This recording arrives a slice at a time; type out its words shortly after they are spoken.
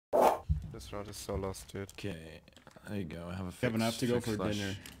This round is so lost, dude. Okay, there you go. I have a fix. Kevin, I have to go for flash.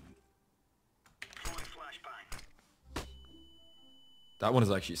 dinner. That one is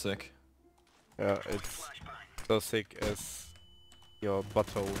actually sick. Yeah, it's so sick as your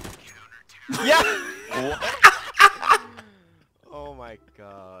butthole. Yeah! Oh my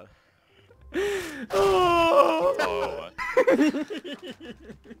god. Oh.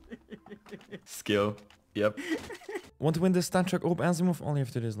 Skill. Yep. Want to win this Star Trek Orb Azimuth? All you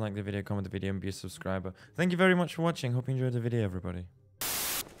have to do is like the video, comment the video, and be a subscriber. Thank you very much for watching. Hope you enjoyed the video, everybody.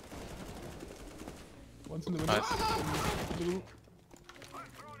 Once in the window. Nice.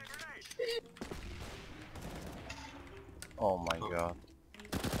 Oh my god.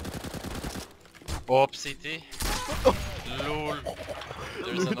 Op CT. Lol.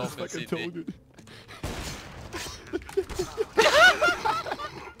 There's an open CT.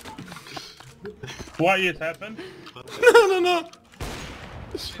 What just happened? No.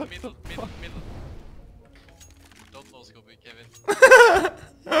 Middle. Don't know Scooby, Kevin.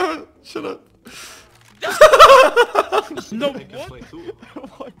 Shut up. No, what?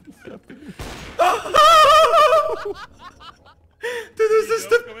 What is happening? Dude, this is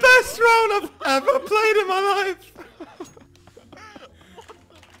the best round I've ever played in my life.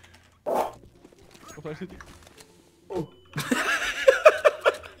 Oh.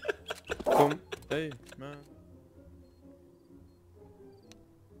 Come, hey, man.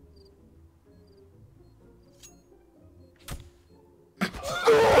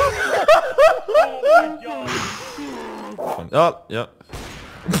 Oh, yeah.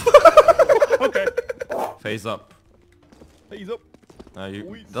 Okay. Face up. He's up.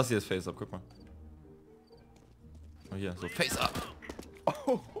 Das hier ist Face up, guck mal. Oh hier, so Face up.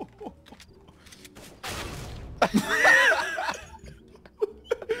 Oh.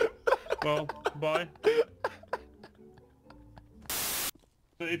 Well, bye.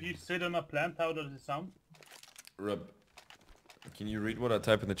 So if you sit on a plant, how does it sound? Rub. Can you read what I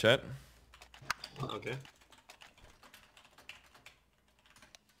type in the chat? Okay.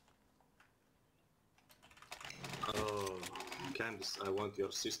 Oh, Candice, I want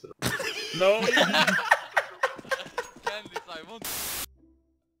your sister. No. Candice, I want.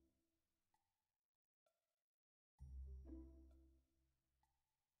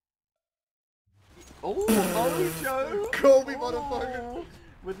 Oh, Joe! Kobe, motherfucker.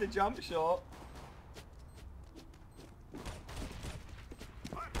 With the jump shot.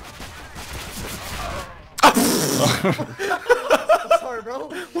 Sorry, bro.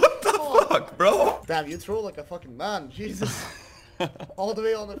 What the fuck, bro? Damn, you throw like a fucking man. Jesus. All the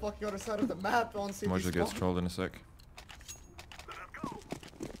way on the fucking other side of the map on CT Mojo gets spawn. trolled in a sec.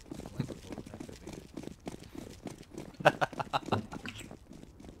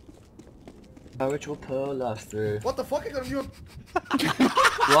 Spiritual pearl last through. What the fuck? I got you.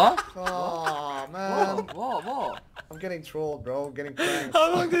 What? Oh man. What? I'm getting trolled, bro. I'm getting pranked.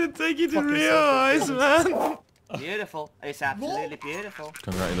 How long did it take you to Fucking realize, self-defense. man? Beautiful. It's absolutely beautiful.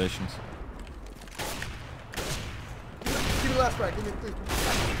 Congratulations. Give me the last strike. Give me please.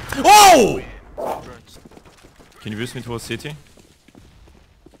 Oh! Can you boost me towards CT?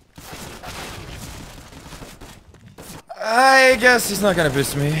 I guess he's not gonna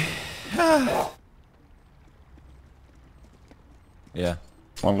boost me. Yeah.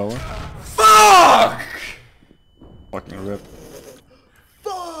 One lower. Fuck! Fucking rip.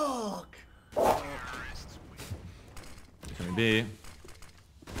 Fuck! Can we be?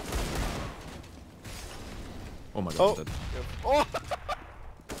 Oh my god, Oh. dead. Oh!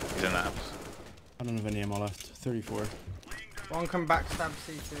 He's in apps. I don't have any ammo left. 34. One come back, stab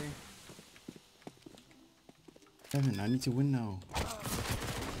CT. Kevin, I need to win now.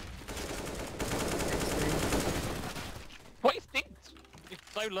 What is this?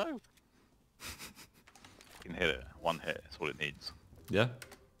 It's so low. You can hit it. One hit, that's all it needs. Yeah?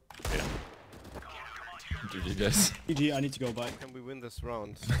 Yeah. GG guys. GG, I need to go. Bye. Can we win this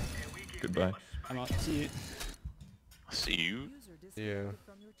round? Goodbye. I'm out. See you. See you. Yeah.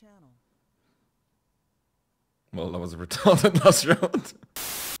 Well, that was a retarded last round.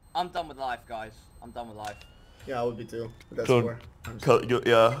 I'm done with life, guys. I'm done with life. Yeah, I would be too. That's Don't four. cut your,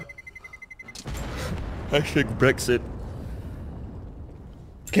 yeah. Hashtag Brexit.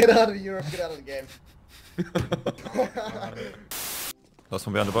 Get out of Europe, get out of the game. Last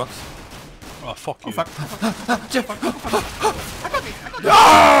one behind the box. Oh, fuck you.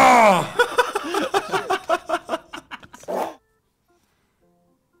 Ah! Ah!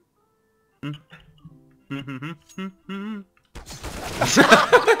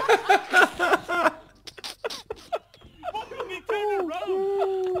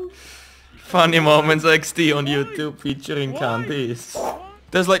 Funny Moments XD on YouTube featuring Candice.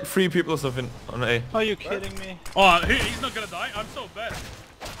 There's like 3 people or something on A. Are you kidding me? Oh, he's not gonna die. I'm so bad.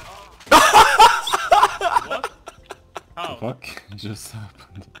 What? How? Fuck, it just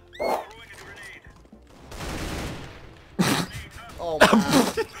happened. Oh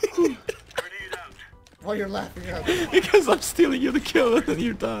man. Why you're laughing at me? Because I'm stealing you the kill and then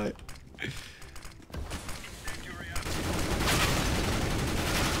you die.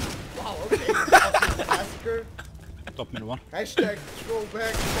 Wow, okay. Fucking massacre. Top mid one. Hashtag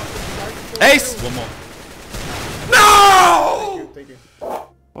throwback. Fucking Ace! One more. No! Thank you.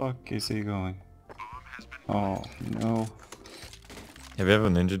 Fuck is he going? Oh no. Have you ever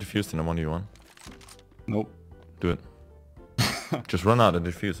ninja defused in a 1v1? Nope. Do it. Just run out and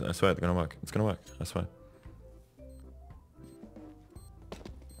defuse. I swear it's gonna work. It's gonna work. I swear.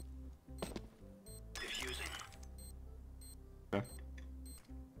 Okay.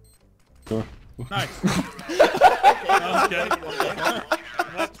 Sure. Nice. Okay.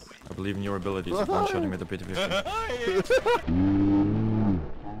 I believe in your abilities of one-shotting with the pit of your shit.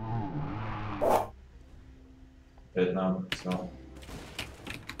 Vietnam, so.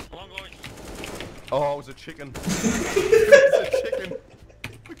 Oh, it was a chicken. It was a chicken.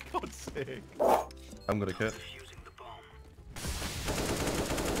 For God's sake. I'm gonna kit.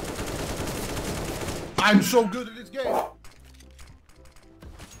 I'm so good at this game.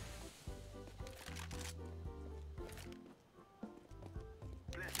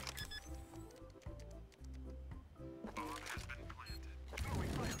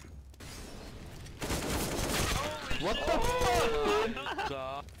 What the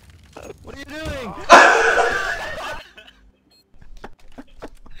fuck? What are you doing?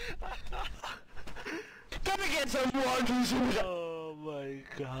 Come and get some water. Oh my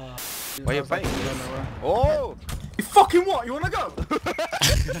god. Why you fighting? Oh! You fucking what? You wanna go?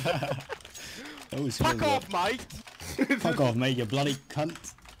 Oh, Fuck off, mate! Fuck off, mate, you bloody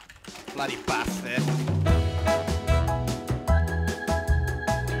cunt. Bloody bastard.